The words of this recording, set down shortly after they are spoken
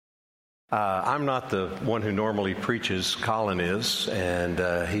I'm not the one who normally preaches. Colin is,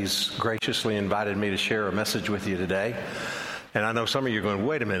 and he's graciously invited me to share a message with you today. And I know some of you are going,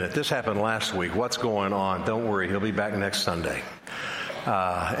 wait a minute, this happened last week. What's going on? Don't worry, he'll be back next Sunday.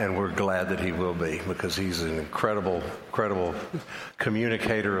 And we're glad that he will be, because he's an incredible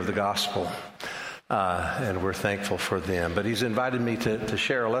communicator of the gospel. And we're thankful for them. But he's invited me to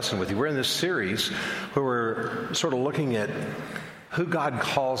share a lesson with you. We're in this series where we're sort of looking at who God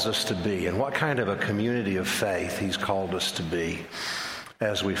calls us to be and what kind of a community of faith he's called us to be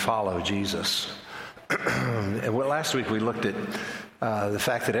as we follow Jesus. And last week we looked at the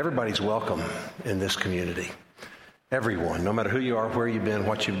fact that everybody's welcome in this community. Everyone, no matter who you are, where you've been,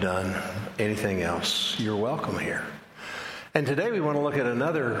 what you've done, anything else, you're welcome here. And today we want to look at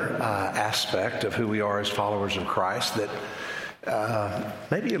another aspect of who we are as followers of Christ that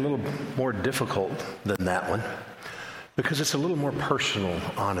may be a little more difficult than that one, because it's a little more personal,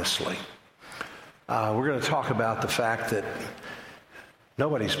 honestly. We're going to talk about the fact that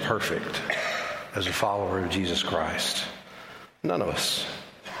nobody's perfect as a follower of Jesus Christ. None of us.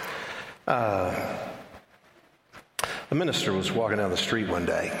 A minister was walking down the street one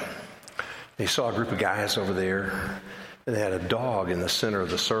day. He saw a group of guys over there, and they had a dog in the center of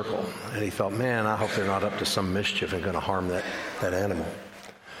the circle. And he thought, man, I hope they're not up to some mischief and going to harm that animal.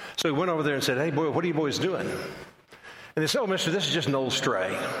 So he went over there and said, hey, boy, what are you boys doing? And they said, oh, mister, this is just an old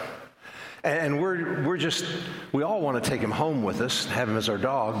stray. And we all want to take him home with us, have him as our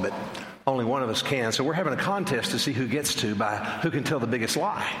dog, but only one of us can. So we're having a contest to see who gets to by who can tell the biggest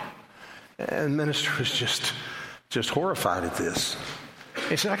lie. And the minister was just horrified at this.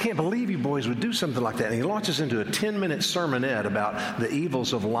 He said, I can't believe you boys would do something like that. And he launches into a 10-minute sermonette about the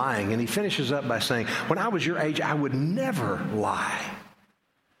evils of lying. And he finishes up by saying, when I was your age, I would never lie.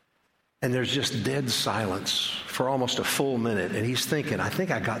 And there's just dead silence for almost a full minute. And he's thinking, I think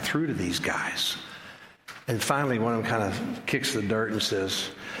I got through to these guys. And finally, one of them kind of kicks the dirt and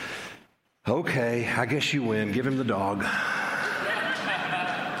says, okay, I guess you win. Give him the dog.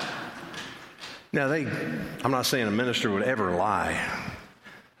 Now, I'm not saying a minister would ever lie,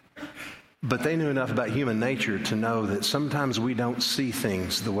 but they knew enough about human nature to know that sometimes we don't see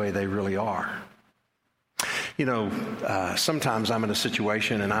things the way they really are. You know, sometimes I'm in a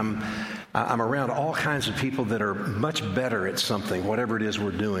situation and I'm around all kinds of people that are much better at something, whatever it is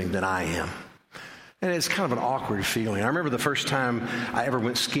we're doing, than I am. And it's kind of an awkward feeling. I remember the first time I ever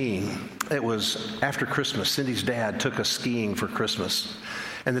went skiing. It was after Christmas. Cindy's dad took us skiing for Christmas.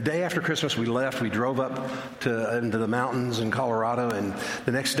 And the day after Christmas, we left. We drove up into the mountains in Colorado. And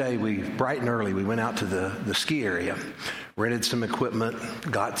the next day, bright and early, we went out to the ski area, rented some equipment,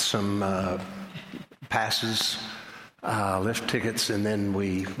 got some passes, lift tickets, and then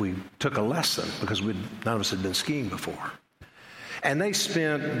we took a lesson because none of us had been skiing before. And they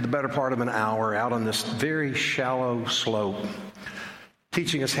spent the better part of an hour out on this very shallow slope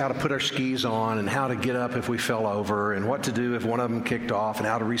teaching us how to put our skis on and how to get up if we fell over and what to do if one of them kicked off and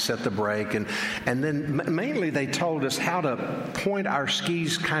how to reset the brake. And then mainly they told us how to point our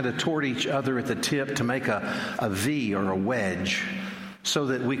skis kind of toward each other at the tip to make a V or a wedge, so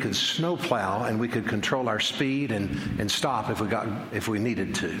that we could snowplow and we could control our speed and stop if we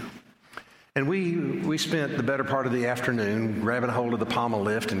needed to. And we spent the better part of the afternoon grabbing a hold of the pommel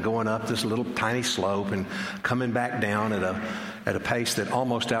lift and going up this little tiny slope and coming back down at a pace that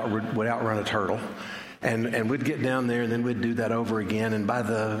almost would outrun a turtle. And we'd get down there, and then we'd do that over again. And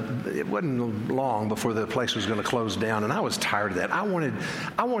it wasn't long before the place was going to close down. And I was tired of that. I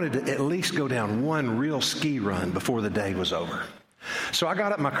wanted to at least go down one real ski run before the day was over. So I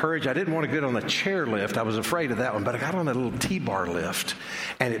got up my courage. I didn't want to get on a chair lift. I was afraid of that one, but I got on a little T-bar lift,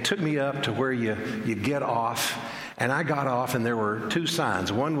 and it took me up to where you get off, and I got off, and there were two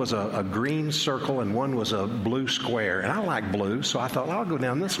signs. One was a green circle, and one was a blue square, and I like blue, so I thought, I'll go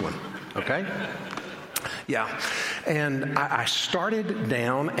down this one, okay? Yeah, and I started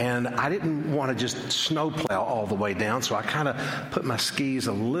down, and I didn't want to just snowplow all the way down, so I kind of put my skis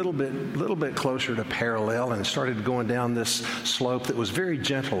a little bit closer to parallel and started going down this slope that was very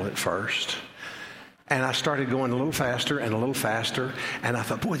gentle at first. And I started going a little faster, and I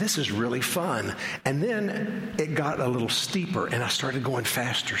thought, boy, this is really fun. And then it got a little steeper, and I started going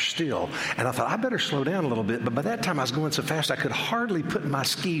faster still. And I thought, I better slow down a little bit. But by that time, I was going so fast, I could hardly put my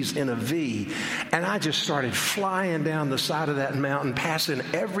skis in a V. And I just started flying down the side of that mountain, passing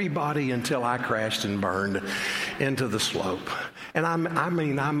everybody until I crashed and burned into the slope. And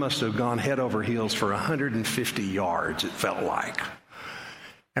I must have gone head over heels for 150 yards, it felt like.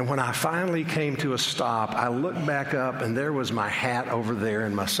 And when I finally came to a stop, I looked back up, and there was my hat over there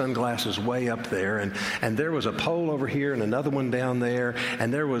and my sunglasses way up there. And there was a pole over here and another one down there.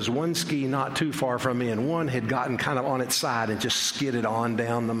 And there was one ski not too far from me, and one had gotten kind of on its side and just skidded on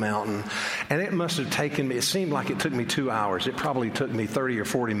down the mountain. And it must have taken me, it seemed like it took me 2 hours. It probably took me 30 or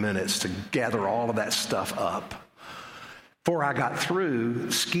 40 minutes to gather all of that stuff up. Before I got through,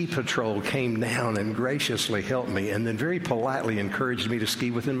 ski patrol came down and graciously helped me, and then very politely encouraged me to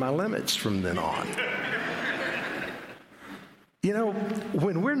ski within my limits from then on. You know,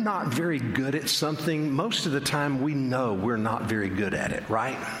 when we're not very good at something, most of the time we know we're not very good at it,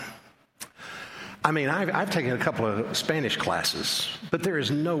 right? I mean, I've taken a couple of Spanish classes, but there is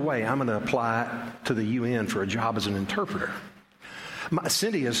no way I'm going to apply to the UN for a job as an interpreter.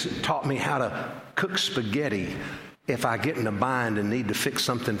 Cindy has taught me how to cook spaghetti if I get in a bind and need to fix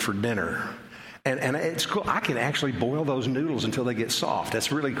something for dinner. And it's cool. I can actually boil those noodles until they get soft.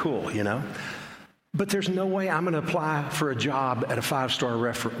 That's really cool, you know. But there's no way I'm going to apply for a job at a 5-star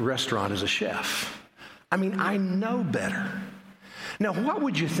restaurant as a chef. I mean, I know better. Now, what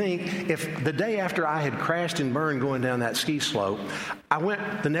would you think if the day after I had crashed and burned going down that ski slope,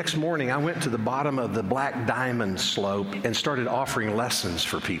 the next morning I went to the bottom of the Black Diamond slope and started offering lessons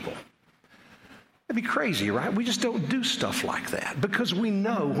for people? That'd be crazy, right? We just don't do stuff like that because we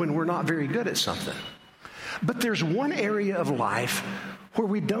know when we're not very good at something. But there's one area of life where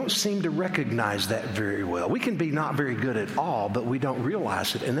we don't seem to recognize that very well. We can be not very good at all, but we don't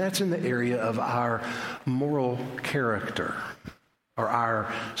realize it, and that's in the area of our moral character or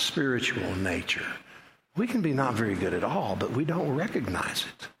our spiritual nature. We can be not very good at all, but we don't recognize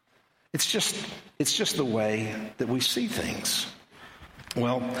it. It's just the way that we see things.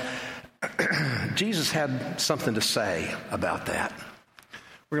 Well, Jesus had something to say about that.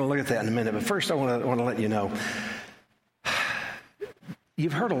 We're going to look at that in a minute, but first I want to let you know,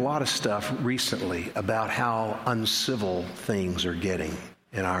 you've heard a lot of stuff recently about how uncivil things are getting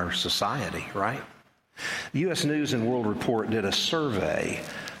in our society, right? The U.S. News and World Report did a survey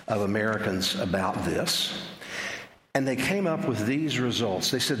of Americans about this, and they came up with these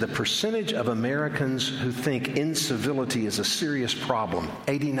results. They said the percentage of Americans who think incivility is a serious problem,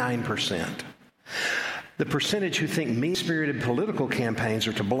 89%. The percentage who think mean-spirited political campaigns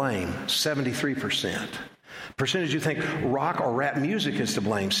are to blame, 73%. Percentage who think rock or rap music is to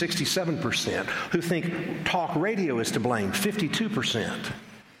blame, 67%. Who think talk radio is to blame, 52%.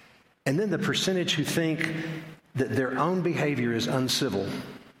 And then the percentage who think that their own behavior is uncivil,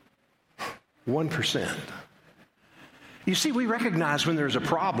 1%. You see, we recognize when there's a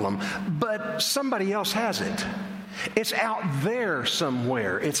problem, but somebody else has it. It's out there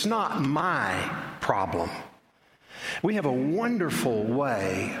somewhere. It's not my problem. We have a wonderful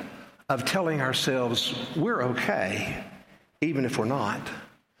way of telling ourselves we're okay, even if we're not.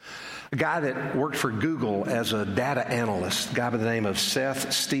 A guy that worked for Google as a data analyst, a guy by the name of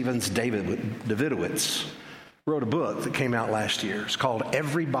Seth Stevens Davidowitz, wrote a book that came out last year. It's called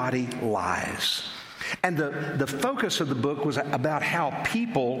Everybody Lies. And the focus of the book was about how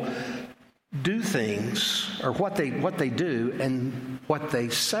people do things, or what they do and what they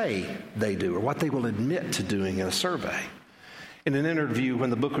say they do, or what they will admit to doing in a survey. In an interview when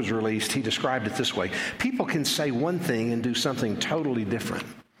the book was released, he described it this way: people can say one thing and do something totally different.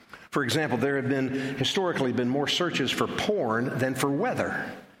 For example, there have historically been more searches for porn than for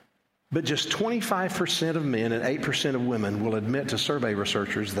weather. But just 25% of men and 8% of women will admit to survey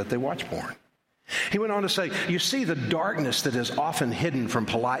researchers that they watch porn. He went on to say, you see the darkness that is often hidden from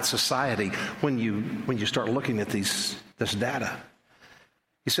polite society when you start looking at this data.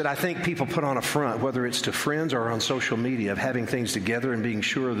 He said, I think people put on a front, whether it's to friends or on social media, of having things together and being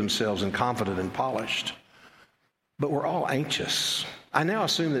sure of themselves and confident and polished. But we're all anxious. I now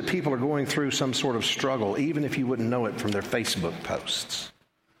assume that people are going through some sort of struggle, even if you wouldn't know it from their Facebook posts.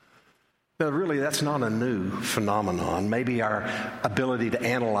 Now, really, that's not a new phenomenon. Maybe our ability to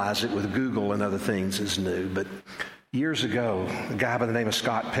analyze it with Google and other things is new. But years ago, a guy by the name of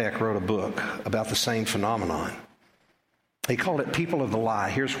Scott Peck wrote a book about the same phenomenon. He called it People of the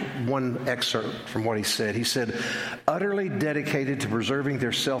Lie. Here's one excerpt from what he said. He said, utterly dedicated to preserving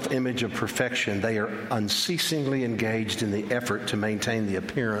their self-image of perfection, they are unceasingly engaged in the effort to maintain the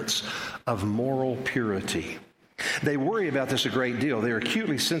appearance of moral purity. They worry about this a great deal. They are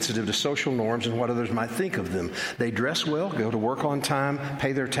acutely sensitive to social norms and what others might think of them. They dress well, go to work on time,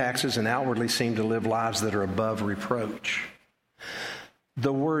 pay their taxes, and outwardly seem to live lives that are above reproach.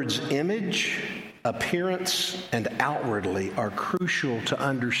 The words image, appearance, and outwardly are crucial to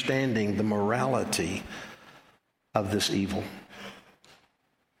understanding the morality of this evil.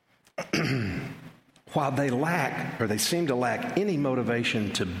 while they seem to lack any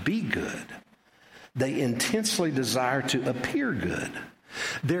motivation to be good, they intensely desire to appear good.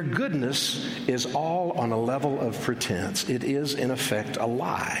 Their goodness is all on a level of pretense. It is, in effect, a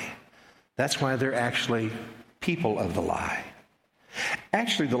lie. That's why they're actually people of the lie.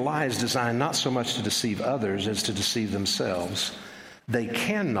 Actually, the lie is designed not so much to deceive others as to deceive themselves. They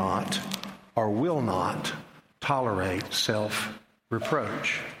cannot or will not tolerate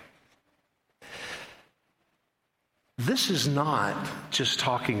self-reproach. This is not just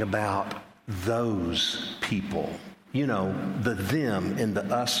talking about those people. You know, the them and the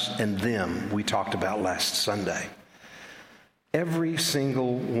us and them we talked about last Sunday. Every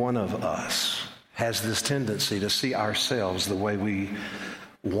single one of us has this tendency to see ourselves the way we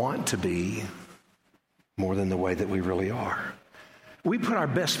want to be more than the way that we really are. We put our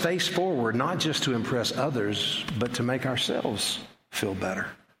best face forward not just to impress others, but to make ourselves feel better.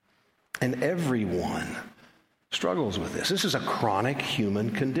 And everyone struggles with this. This is a chronic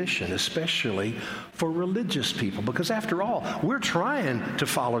human condition, especially for religious people, because after all, we're trying to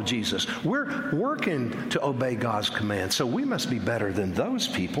follow Jesus. We're working to obey God's commands, so we must be better than those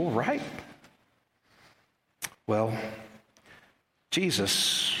people, right? Well,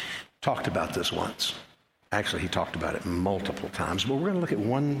 Jesus talked about this once. Actually, he talked about it multiple times, but we're going to look at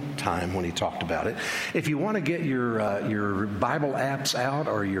one time when he talked about it. If you want to get your Bible apps out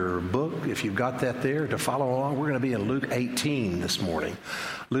or your book, if you've got that there to follow along, we're going to be in Luke 18 this morning.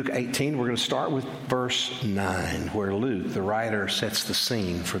 Luke 18, we're going to start with verse 9, where Luke, the writer, sets the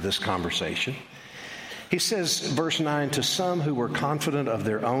scene for this conversation. He says, verse 9, to some who were confident of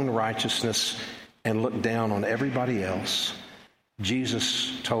their own righteousness and looked down on everybody else,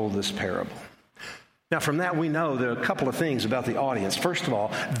 Jesus told this parable. Now, from that, we know there are a couple of things about the audience. First of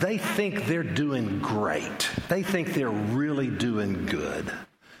all, they think they're doing great. They think they're really doing good.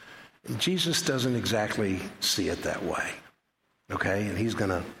 And Jesus doesn't exactly see it that way, okay? And he's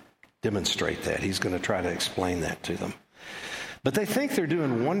going to demonstrate that. He's going to try to explain that to them. But they think they're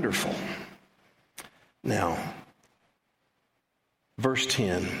doing wonderful. Now, verse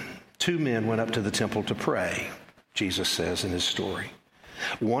 10, 2 men went up to the temple to pray, Jesus says in his story.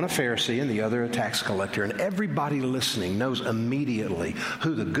 One a Pharisee and the other a tax collector, and everybody listening knows immediately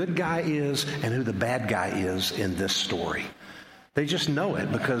who the good guy is and who the bad guy is in this story. They just know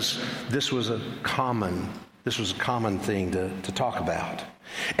it because this was a common thing to talk about.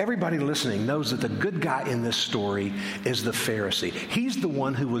 Everybody listening knows that the good guy in this story is the Pharisee. He's the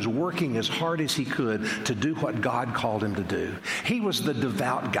one who was working as hard as he could to do what God called him to do. He was the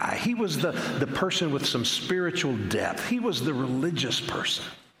devout guy. He was the person with some spiritual depth. He was the religious person.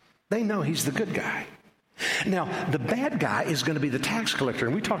 They know he's the good guy. Now, the bad guy is going to be the tax collector,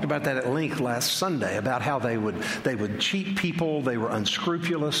 and we talked about that at length last Sunday, about how they would cheat people, they were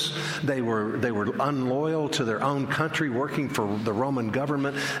unscrupulous, they were unloyal to their own country, working for the Roman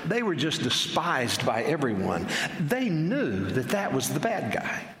government. They were just despised by everyone. They knew that was the bad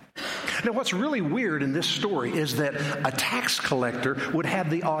guy. Now, what's really weird in this story is that a tax collector would have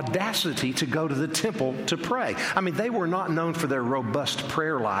the audacity to go to the temple to pray. I mean, they were not known for their robust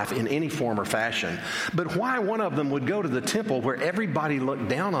prayer life in any form or fashion. But why one of them would go to the temple where everybody looked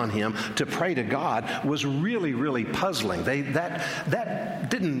down on him to pray to God was really, really puzzling.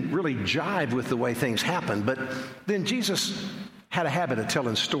 That didn't really jive with the way things happened. But then Jesus had a habit of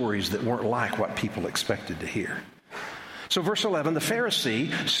telling stories that weren't like what people expected to hear. So verse 11, the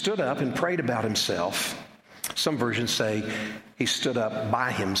Pharisee stood up and prayed about himself. Some versions say he stood up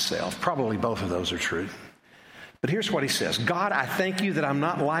by himself. Probably both of those are true. But here's what he says. God, I thank you that I'm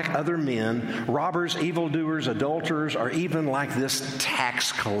not like other men, robbers, evildoers, adulterers, or even like this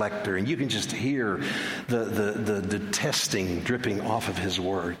tax collector. And you can just hear the detesting dripping off of his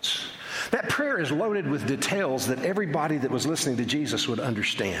words. That prayer is loaded with details that everybody that was listening to Jesus would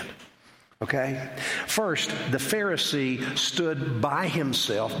understand. Okay? First, the Pharisee stood by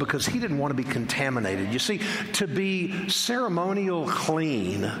himself because he didn't want to be contaminated. You see, to be ceremonial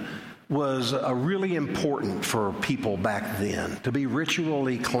clean was really important for people back then, to be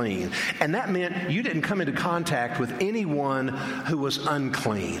ritually clean. And that meant you didn't come into contact with anyone who was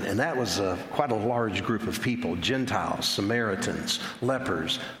unclean. And that was quite a large group of people: Gentiles, Samaritans,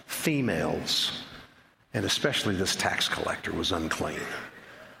 lepers, females, and especially this tax collector was unclean.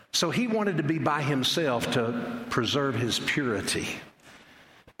 So he wanted to be by himself to preserve his purity.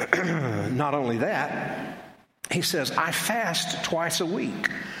 Not only that, he says, I fast twice a week.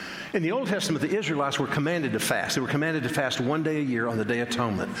 In the Old Testament, the Israelites were commanded to fast. They were commanded to fast one day a year on the Day of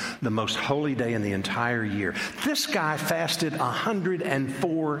Atonement, the most holy day in the entire year. This guy fasted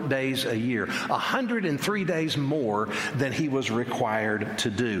 104 days a year, 103 days more than he was required to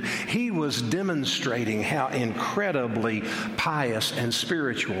do. He was demonstrating how incredibly pious and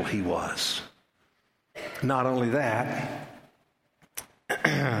spiritual he was. Not only that,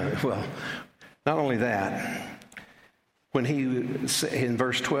 when he, in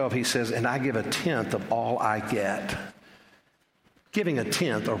verse 12, he says, and I give a tenth of all I get. Giving a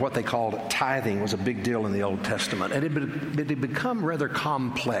tenth, or what they called tithing, was a big deal in the Old Testament. And it had become rather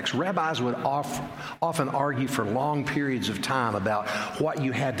complex. Rabbis would often argue for long periods of time about what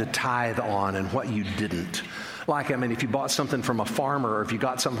you had to tithe on and what you didn't. If you bought something from a farmer, or if you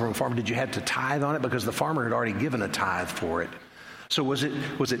got something from a farmer, did you have to tithe on it? Because the farmer had already given a tithe for it. So was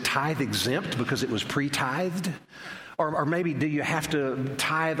it tithe exempt because it was pre-tithed? Or maybe do you have to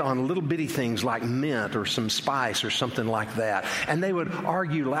tithe on little bitty things like mint or some spice or something like that? And they would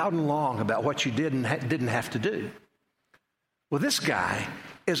argue loud and long about what you did and didn't have to do. Well, this guy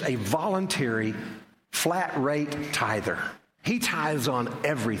is a voluntary, flat-rate tither. He tithes on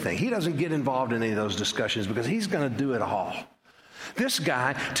everything. He doesn't get involved in any of those discussions because he's going to do it all. This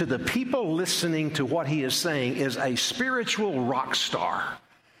guy, to the people listening to what he is saying, is a spiritual rock star.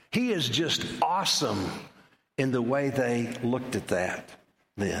 He is just awesome in the way they looked at that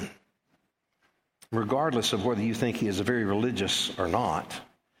then. Regardless of whether you think he is very religious or not,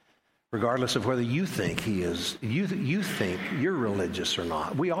 regardless of whether you think he is, you think you're religious or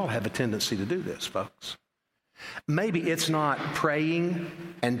not, we all have a tendency to do this, folks. Maybe it's not praying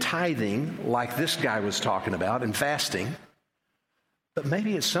and tithing like this guy was talking about and fasting, but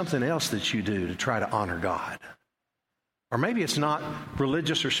maybe it's something else that you do to try to honor God. Or maybe it's not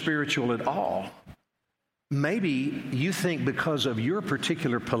religious or spiritual at all. Maybe you think because of your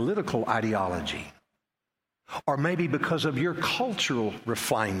particular political ideology, or maybe because of your cultural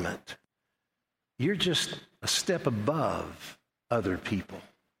refinement, you're just a step above other people.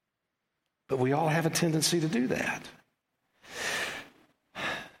 But we all have a tendency to do that.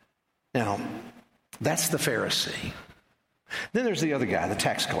 Now, that's the Pharisee. Then there's the other guy, the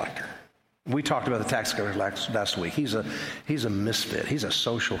tax collector. We talked about the tax collector last week. He's a misfit. He's a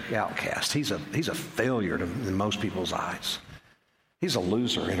social outcast. He's a failure in most people's eyes. He's a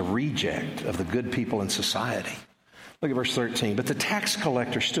loser and a reject of the good people in society. Look at verse 13. But the tax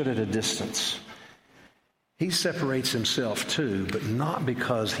collector stood at a distance. He separates himself too, but not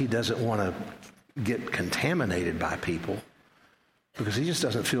because he doesn't want to get contaminated by people, because he just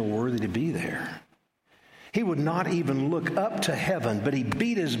doesn't feel worthy to be there. He would not even look up to heaven, but he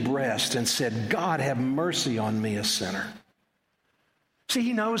beat his breast and said, God, have mercy on me, a sinner. See,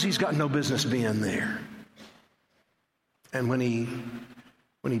 he knows he's got no business being there. And when he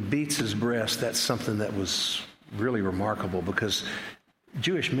beats his breast, that's something that was really remarkable, because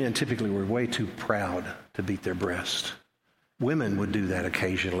Jewish men typically were way too proud to beat their breast. Women would do that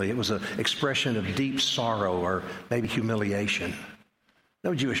occasionally. It was an expression of deep sorrow or maybe humiliation.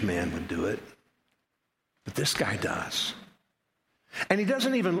 No Jewish man would do it. But this guy does. And he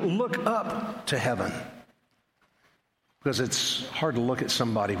doesn't even look up to heaven, because it's hard to look at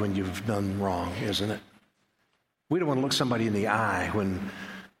somebody when you've done wrong, isn't it? We don't want to look somebody in the eye when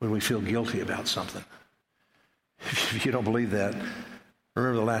we feel guilty about something. If you don't believe that,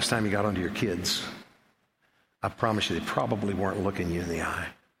 remember the last time you got onto your kids. I promise you, they probably weren't looking you in the eye.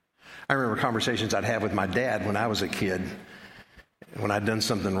 I remember conversations I'd have with my dad when I was a kid, when I'd done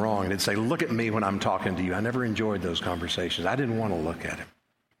something wrong, and he'd say, look at me when I'm talking to you. I never enjoyed those conversations. I didn't want to look at him.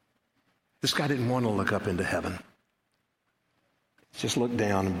 This guy didn't want to look up into heaven. He just looked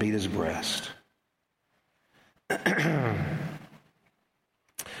down and beat his breast. The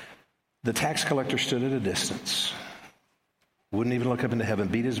tax collector stood at a distance, wouldn't even look up into heaven,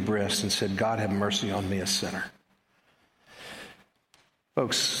 beat his breast and said, God, have mercy on me, a sinner.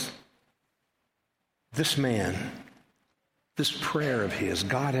 Folks, this man, this prayer of his,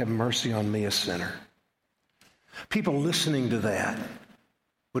 God, have mercy on me, a sinner. People listening to that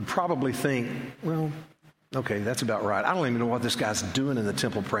would probably think, well, okay, that's about right. I don't even know what this guy's doing in the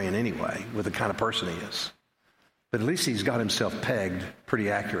temple praying anyway, with the kind of person he is. But at least he's got himself pegged pretty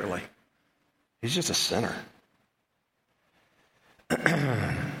accurately. He's just a sinner.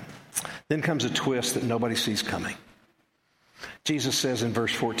 Then comes a twist that nobody sees coming. Jesus says in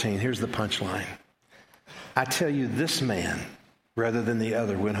verse 14, here's the punchline. I tell you, this man, rather than the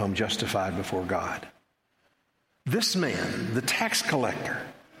other, went home justified before God. This man, the tax collector,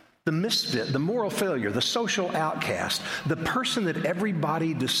 the misfit, the moral failure, the social outcast, the person that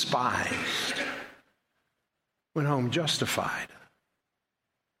everybody despised, went home justified.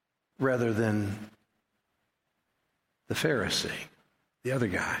 rather than the Pharisee, the other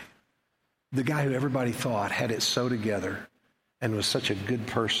guy, the guy who everybody thought had it so together and was such a good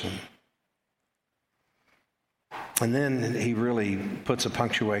person. And then he really puts a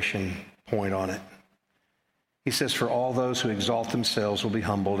punctuation point on it. He says, for all those who exalt themselves will be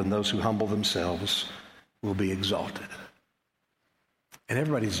humbled, and those who humble themselves will be exalted. And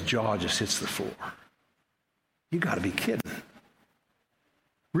everybody's jaw just hits the floor. You got to be kidding.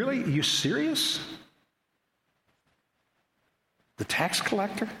 Really? Are you serious? The tax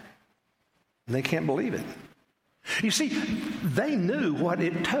collector? And they can't believe it. You see, they knew what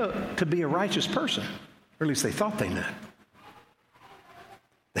it took to be a righteous person. Or at least they thought they knew.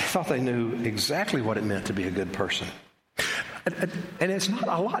 They thought they knew exactly what it meant to be a good person. And it's not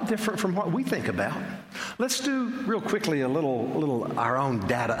a lot different from what we think about. Let's do real quickly a little our own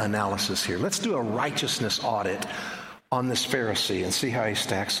data analysis here. Let's do a righteousness audit on this Pharisee and see how he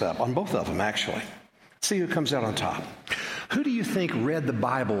stacks up. On both of them, actually. See who comes out on top. Who do you think read the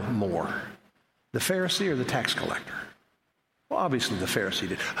Bible more? The Pharisee or the tax collector? Well, obviously the Pharisee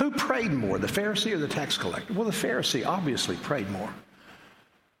did. Who prayed more, the Pharisee or the tax collector? Well, the Pharisee obviously prayed more.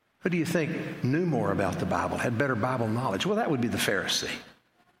 Who do you think knew more about the Bible, had better Bible knowledge? Well, that would be the Pharisee.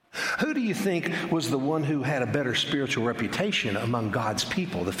 Who do you think was the one who had a better spiritual reputation among God's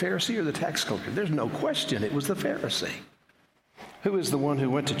people, the Pharisee or the tax collector? There's no question it was the Pharisee. Who is the one who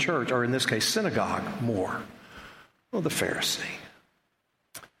went to church, or in this case, synagogue, more? Well, the Pharisee.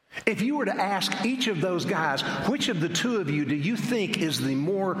 If you were to ask each of those guys, which of the two of you do you think is the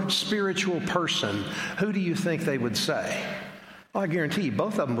more spiritual person, who do you think they would say? Well, I guarantee you,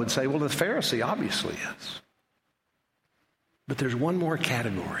 both of them would say, well, the Pharisee obviously is. But there's one more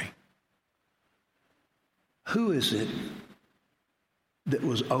category. Who is it that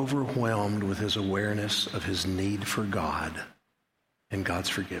was overwhelmed with his awareness of his need for God and God's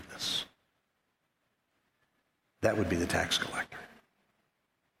forgiveness? That would be the tax collector.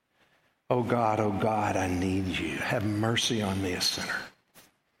 Oh God, I need you. Have mercy on me, a sinner.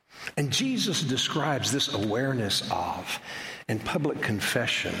 And Jesus describes this awareness of and public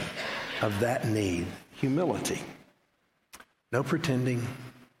confession of that need, humility. No pretending,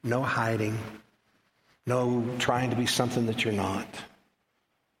 no hiding, no trying to be something that you're not.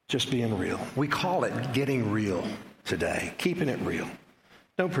 Just being real. We call it getting real today, keeping it real.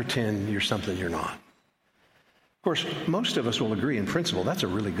 Don't pretend you're something you're not. Of course, most of us will agree in principle that's a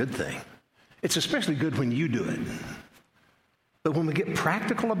really good thing. It's especially good when you do it. But when we get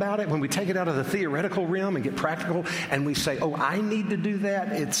practical about it, when we take it out of the theoretical realm and get practical and we say, oh, I need to do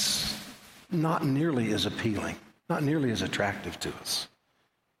that, it's not nearly as appealing, not nearly as attractive to us,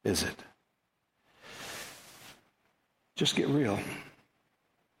 is it? Just get real.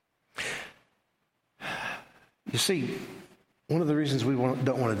 You see, one of the reasons we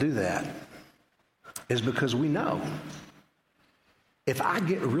don't want to do that is because we know if I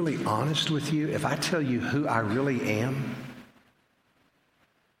get really honest with you, if I tell you who I really am,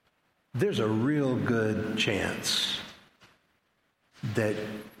 there's a real good chance that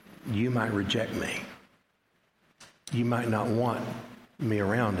you might reject me. You might not want me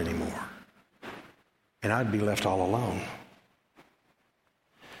around anymore. And I'd be left all alone.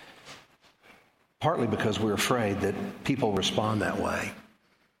 Partly because we're afraid that people respond that way.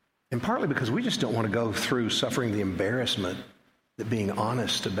 And partly because we just don't want to go through suffering the embarrassment that being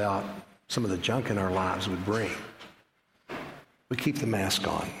honest about some of the junk in our lives would bring. We keep the mask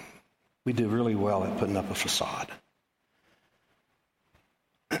on. We do really well at putting up a facade.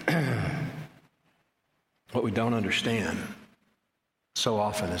 What we don't understand so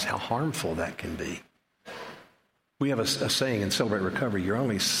often is how harmful that can be. We have a saying in Celebrate Recovery, you're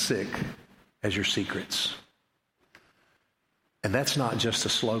only sick as your secrets. And that's not just a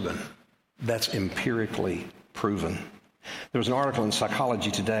slogan. That's empirically proven. There was an article in Psychology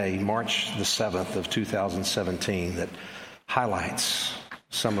Today, March the 7th of 2017, that highlights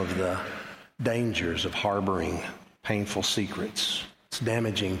some of the dangers of harboring painful secrets. It's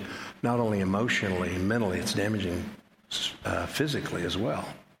damaging not only emotionally and mentally, it's damaging physically as well.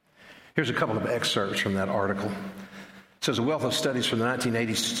 Here's a couple of excerpts from that article. It says, a wealth of studies from the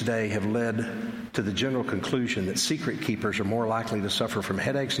 1980s to today have led to the general conclusion that secret keepers are more likely to suffer from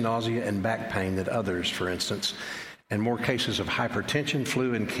headaches, nausea, and back pain than others, for instance, and more cases of hypertension,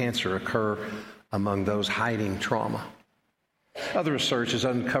 flu, and cancer occur among those hiding trauma. Other research has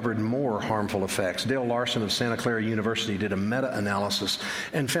uncovered more harmful effects. Dale Larson of Santa Clara University did a meta-analysis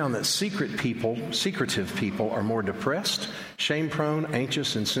and found that secretive people are more depressed, shame-prone,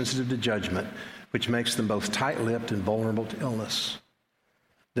 anxious, and sensitive to judgment, which makes them both tight-lipped and vulnerable to illness.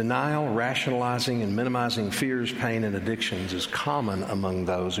 Denial, rationalizing, and minimizing fears, pain, and addictions is common among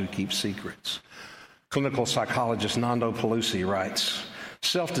those who keep secrets. Clinical psychologist Nando Pelusi writes,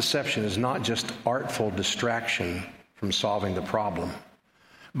 self-deception is not just artful distraction from solving the problem.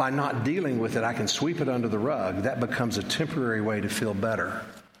 By not dealing with it, I can sweep it under the rug. That becomes a temporary way to feel better.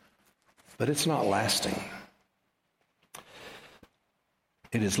 But it's not lasting.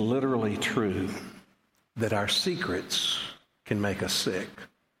 It is literally true that our secrets can make us sick.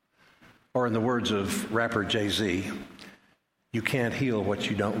 Or in the words of rapper Jay-Z, you can't heal what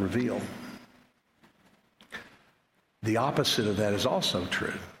you don't reveal. The opposite of that is also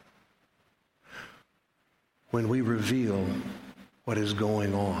true. When we reveal what is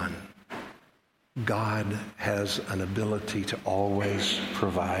going on, God has an ability to always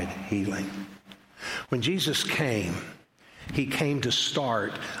provide healing. When Jesus came, he came to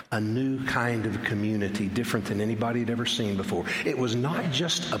start a new kind of community, different than anybody had ever seen before. It was not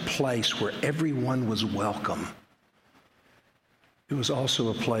just a place where everyone was welcome. It was also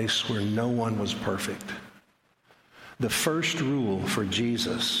a place where no one was perfect. The first rule for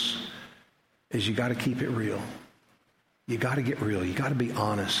Jesus is you got to keep it real. You got to get real. You got to be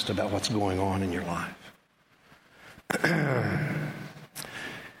honest about what's going on in your life.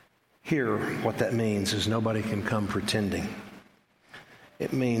 Here, what that means is nobody can come pretending.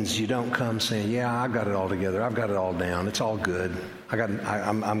 It means you don't come saying, yeah, I've got it all together. I've got it all down. It's all good.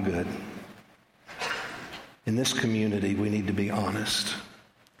 I'm good. In this community, we need to be honest.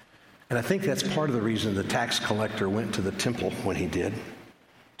 And I think that's part of the reason the tax collector went to the temple when he did,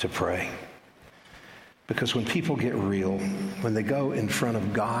 to pray. Because when people get real, when they go in front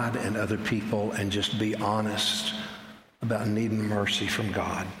of God and other people and just be honest about needing mercy from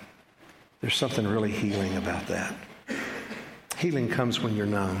God, there's something really healing about that. Healing comes when you're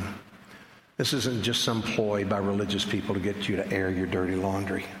known. This isn't just some ploy by religious people to get you to air your dirty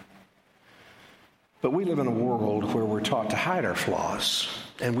laundry. But we live in a world where we're taught to hide our flaws,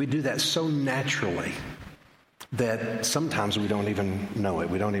 and we do that so naturally that sometimes we don't even know it.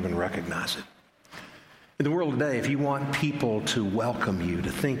 We don't even recognize it. In the world today, if you want people to welcome you,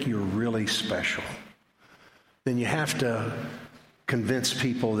 to think you're really special, then you have to convince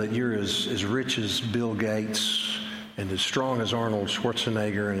people that you're as rich as Bill Gates and as strong as Arnold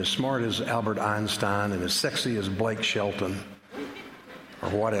Schwarzenegger and as smart as Albert Einstein and as sexy as Blake Shelton or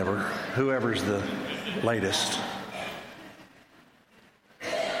whatever, whoever's the latest.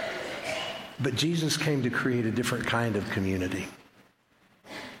 But Jesus came to create a different kind of community.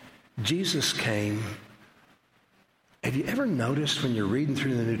 Jesus came. Have you ever noticed when you're reading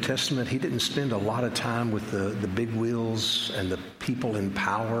through the New Testament, he didn't spend a lot of time with the big wheels and the people in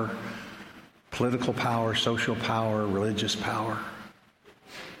power, political power, social power, religious power?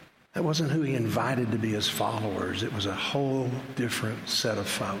 That wasn't who he invited to be his followers. It was a whole different set of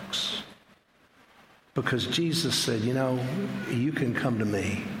folks. Because Jesus said, you know, you can come to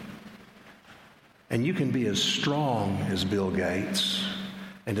me and you can be as strong as Bill Gates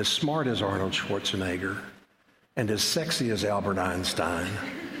and as smart as Arnold Schwarzenegger and as sexy as Albert Einstein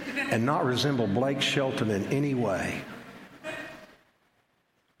and not resemble Blake Shelton in any way.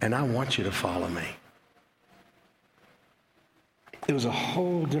 And I want you to follow me. It was a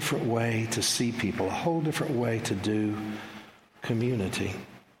whole different way to see people, a whole different way to do community.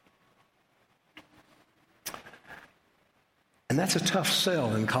 And that's a tough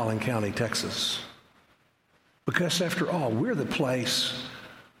sell in Collin County, Texas. Because after all, we're the place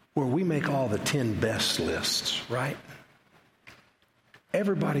where we make all the 10 best lists, right?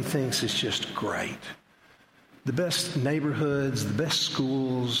 Everybody thinks it's just great. The best neighborhoods, the best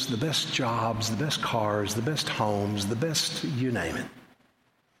schools, the best jobs, the best cars, the best homes, the best, you name it.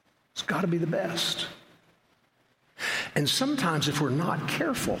 It's got to be the best. And sometimes if we're not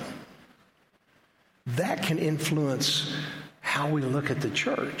careful, that can influence how we look at the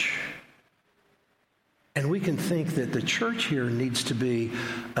church. And we can think that the church here needs to be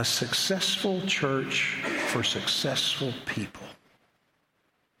a successful church for successful people.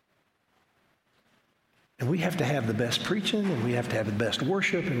 And we have to have the best preaching, and we have to have the best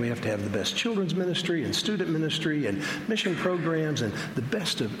worship, and we have to have the best children's ministry and student ministry and mission programs and the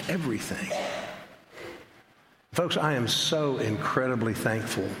best of everything. Folks, I am so incredibly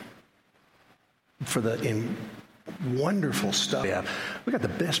thankful for the wonderful stuff we have. We've got the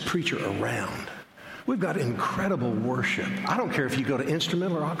best preacher around. We've got incredible worship. I don't care if you go to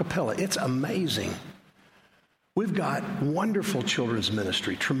instrumental or a cappella. It's amazing. We've got wonderful children's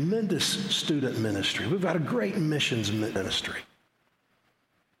ministry, tremendous student ministry. We've got a great missions ministry.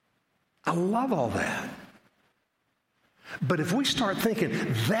 I love all that. But if we start thinking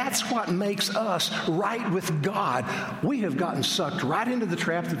that's what makes us right with God, we have gotten sucked right into the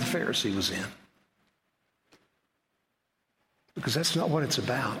trap that the Pharisee was in. Because that's not what it's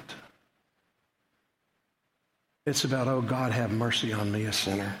about. It's about, oh, God, have mercy on me, a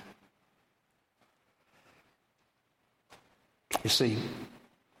sinner. You see,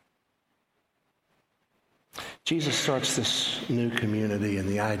 Jesus starts this new community, and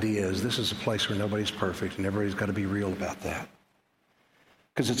the idea is this is a place where nobody's perfect, and everybody's got to be real about that.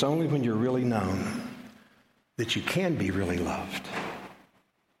 Because it's only when you're really known that you can be really loved.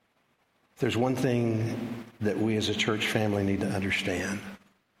 If there's one thing that we as a church family need to understand,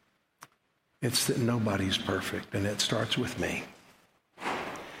 it's that nobody's perfect, and it starts with me.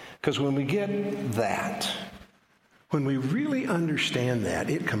 Because when we get that, when we really understand that,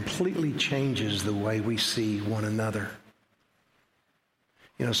 it completely changes the way we see one another.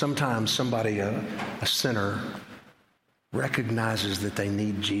 You know, sometimes somebody, a sinner, recognizes that they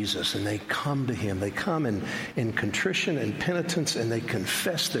need Jesus, and they come to him. They come in contrition and penitence, and they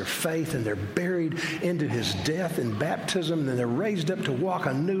confess their faith, and they're buried into his death and baptism, and then they're raised up to walk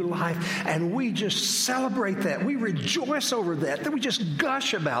a new life, and we just celebrate that. We rejoice over that. That we just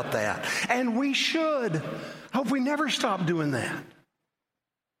gush about that, and we should. I hope we never stop doing that.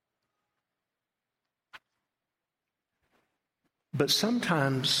 But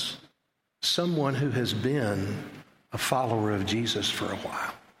sometimes someone who has been a follower of Jesus for a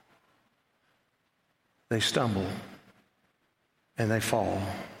while, they stumble and they fall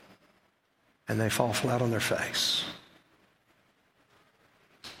flat on their face.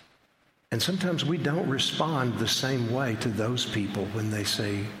 And sometimes we don't respond the same way to those people when they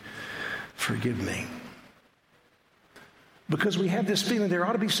say, forgive me. Because we have this feeling there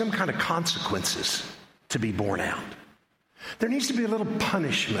ought to be some kind of consequences to be borne out. There needs to be a little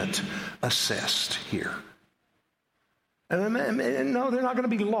punishment assessed here. And no, they're not going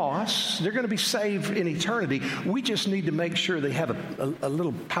to be lost. They're going to be saved in eternity. We just need to make sure they have a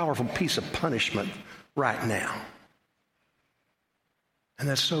little powerful piece of punishment right now. And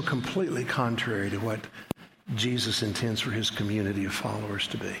that's so completely contrary to what Jesus intends for his community of followers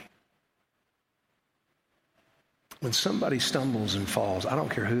to be. When somebody stumbles and falls, I don't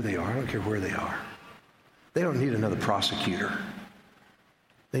care who they are. I don't care where they are. They don't need another prosecutor.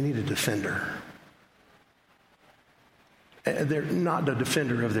 They need a defender. They're not a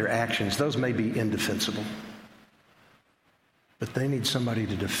defender of their actions. Those may be indefensible. But they need somebody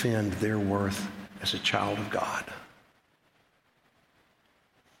to defend their worth as a child of God.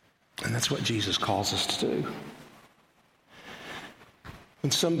 And that's what Jesus calls us to do.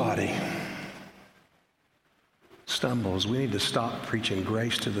 When somebody stumbles, we need to stop preaching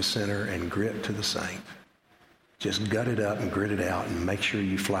grace to the sinner and grit to the saint. Just gut it up and grit it out and make sure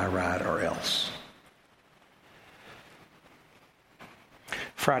you fly right or else.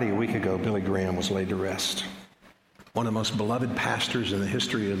 Friday, a week ago, Billy Graham was laid to rest. One of the most beloved pastors in the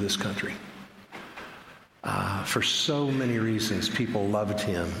history of this country. For so many reasons, people loved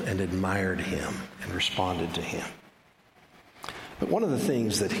him and admired him and responded to him. But one of the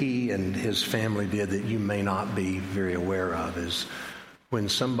things that he and his family did that you may not be very aware of is when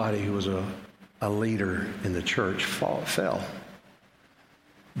somebody who was a leader in the church fell,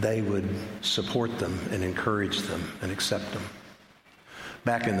 they would support them and encourage them and accept them.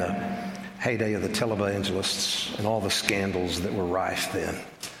 Back in the heyday of the televangelists and all the scandals that were rife then,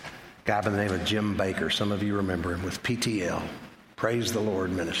 a guy by the name of Jim Bakker, some of you remember him, with PTL, Praise the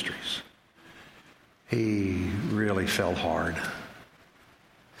Lord Ministries. He really fell hard.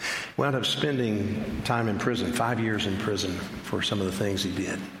 Wound up spending time in prison, 5 years in prison for some of the things he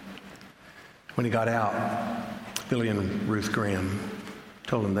did. When he got out, Billy and Ruth Graham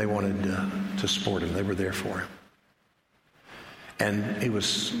told him they wanted to support him. They were there for him. And he was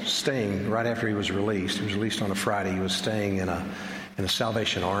staying, right after he was released on a Friday, he was staying in a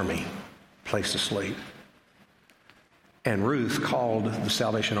Salvation Army place to sleep. And Ruth called the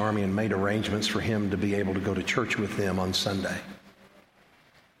Salvation Army and made arrangements for him to be able to go to church with them on Sunday.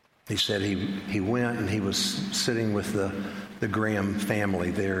 He said he went and he was sitting with the Graham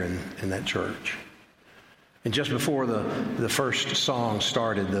family there in that church. And just before the first song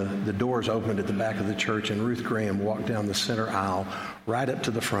started, the doors opened at the back of the church, and Ruth Graham walked down the center aisle right up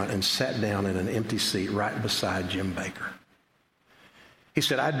to the front and sat down in an empty seat right beside Jim Bakker. He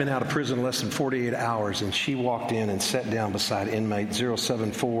said, I'd been out of prison less than 48 hours, and she walked in and sat down beside inmate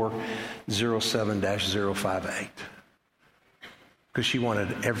 07407-058 because she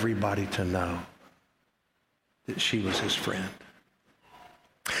wanted everybody to know that she was his friend.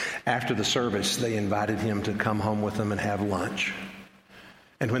 After the service, they invited him to come home with them and have lunch.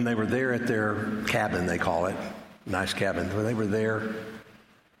 And when they were there at their cabin, they call it, nice cabin. When they were there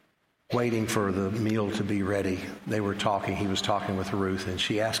waiting for the meal to be ready, they were talking. He was talking with Ruth, and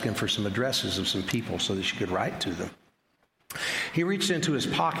she asked him for some addresses of some people so that she could write to them. He reached into his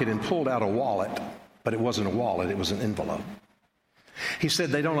pocket and pulled out a wallet, but it wasn't a wallet, it was an envelope. He said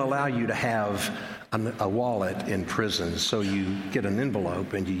they don't allow you to have a wallet in prison, so you get an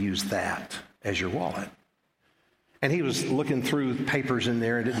envelope and you use that as your wallet. And he was looking through papers in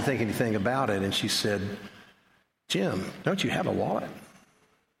there and didn't think anything about it, and she said, Jim, don't you have a wallet?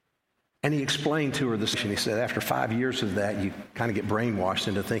 And he explained to her this, and he said, after 5 years of that, you kind of get brainwashed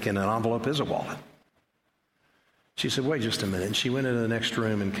into thinking an envelope is a wallet. She said, wait just a minute. And she went into the next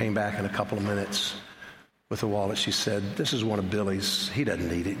room and came back in a couple of minutes with a wallet. She said, this is one of Billy's. He doesn't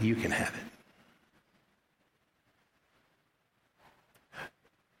need it. You can have it.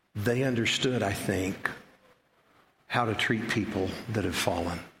 They understood, I think, how to treat people that have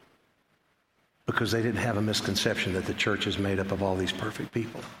fallen, because they didn't have a misconception that the church is made up of all these perfect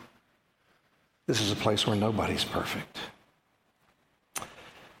people. This is a place where nobody's perfect.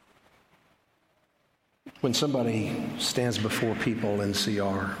 When somebody stands before people in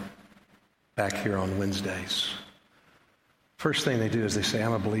CR back here on Wednesdays, first thing they do is they say,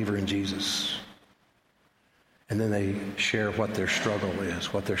 I'm a believer in Jesus. And then they share what their struggle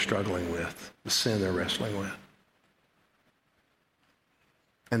is, what they're struggling with, the sin they're wrestling with.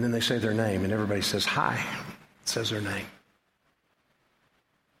 And then they say their name, and everybody says, hi, says their name.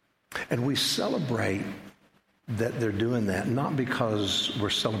 And we celebrate that they're doing that, not because we're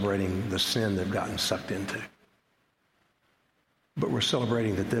celebrating the sin they've gotten sucked into, but we're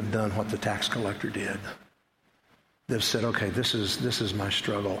celebrating that they've done what the tax collector did. They've said, okay, this is my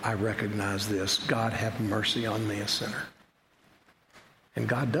struggle. I recognize this. God, have mercy on me, a sinner. And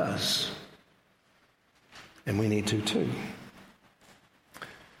God does. And we need to too.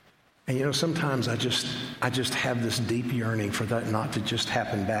 And you know, sometimes I just have this deep yearning for that not to just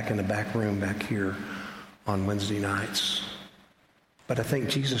happen back in the back room back here on Wednesday nights. But I think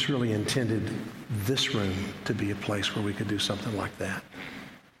Jesus really intended this room to be a place where we could do something like that,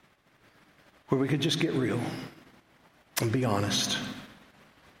 where we could just get real and be honest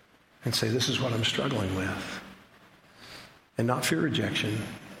and say, this is what I'm struggling with. And not fear rejection,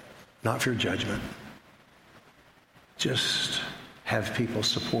 not fear judgment. Just have people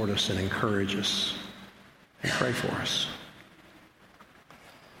support us and encourage us and pray for us.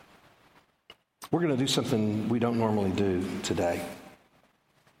 We're going to do something we don't normally do today.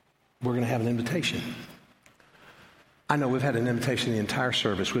 We're going to have an invitation. I know we've had an invitation the entire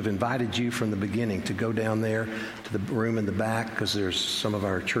service. We've invited you from the beginning to go down there to the room in the back, because there's some of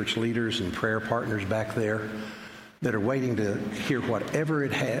our church leaders and prayer partners back there that are waiting to hear whatever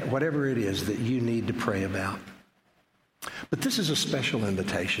it is that you need to pray about. But this is a special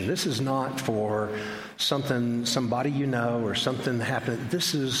invitation. This is not for somebody you know or something that happened.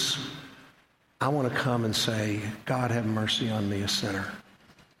 This is, I want to come and say, God, have mercy on me, a sinner.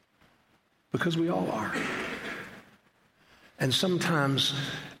 Because we all are. And sometimes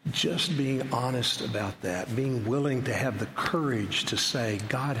just being honest about that, being willing to have the courage to say,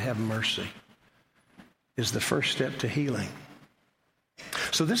 God, have mercy, is the first step to healing.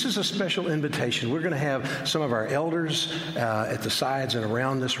 So this is a special invitation. We're going to have some of our elders at the sides and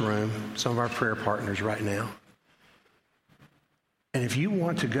around this room, some of our prayer partners right now. And if you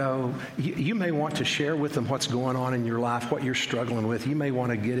want to go, you may want to share with them what's going on in your life, what you're struggling with. You may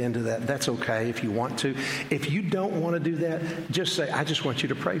want to get into that. That's okay if you want to. If you don't want to do that, just say, I just want you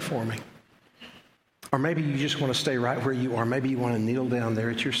to pray for me. Or maybe you just want to stay right where you are. Maybe you want to kneel down there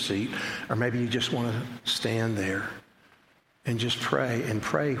at your seat. Or maybe you just want to stand there and just pray, and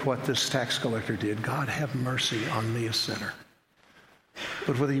pray what this tax collector did. God, have mercy on me, a sinner.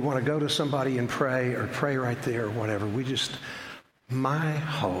 But whether you want to go to somebody and pray or pray right there or whatever, my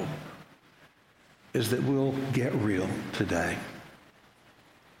hope is that we'll get real today.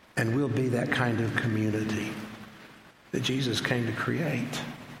 And we'll be that kind of community that Jesus came to create.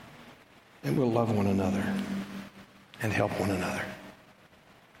 And we'll love one another and help one another.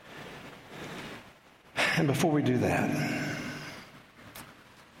 And before we do that,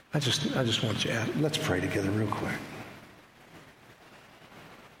 I just want you to let's pray together real quick.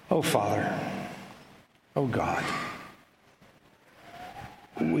 Oh, Father, oh, God,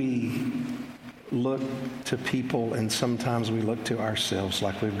 we look to people, and sometimes we look to ourselves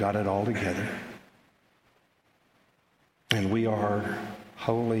like we've got it all together. And we are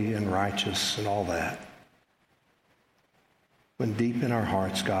holy and righteous and all that. When deep in our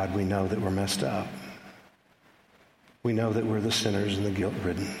hearts, God, we know that we're messed up. We know that we're the sinners and the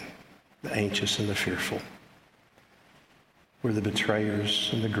guilt-ridden, the anxious and the fearful. We're the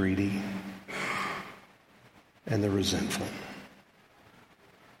betrayers and the greedy. and the resentful.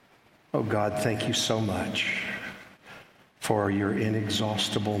 Oh God, thank you so much for your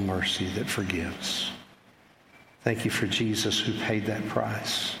inexhaustible mercy that forgives. Thank you for Jesus who paid that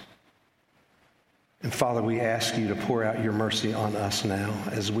price. And Father, we ask you to pour out your mercy on us now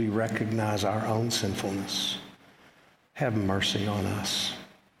as we recognize our own sinfulness. Have mercy on us.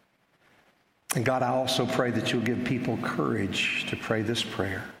 And God, I also pray that you'll give people courage to pray this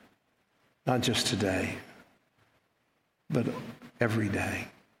prayer, not just today, but every day.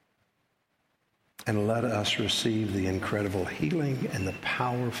 And let us receive the incredible healing and the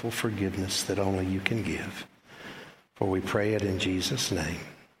powerful forgiveness that only you can give. For we pray it in Jesus' name,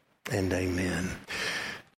 and amen.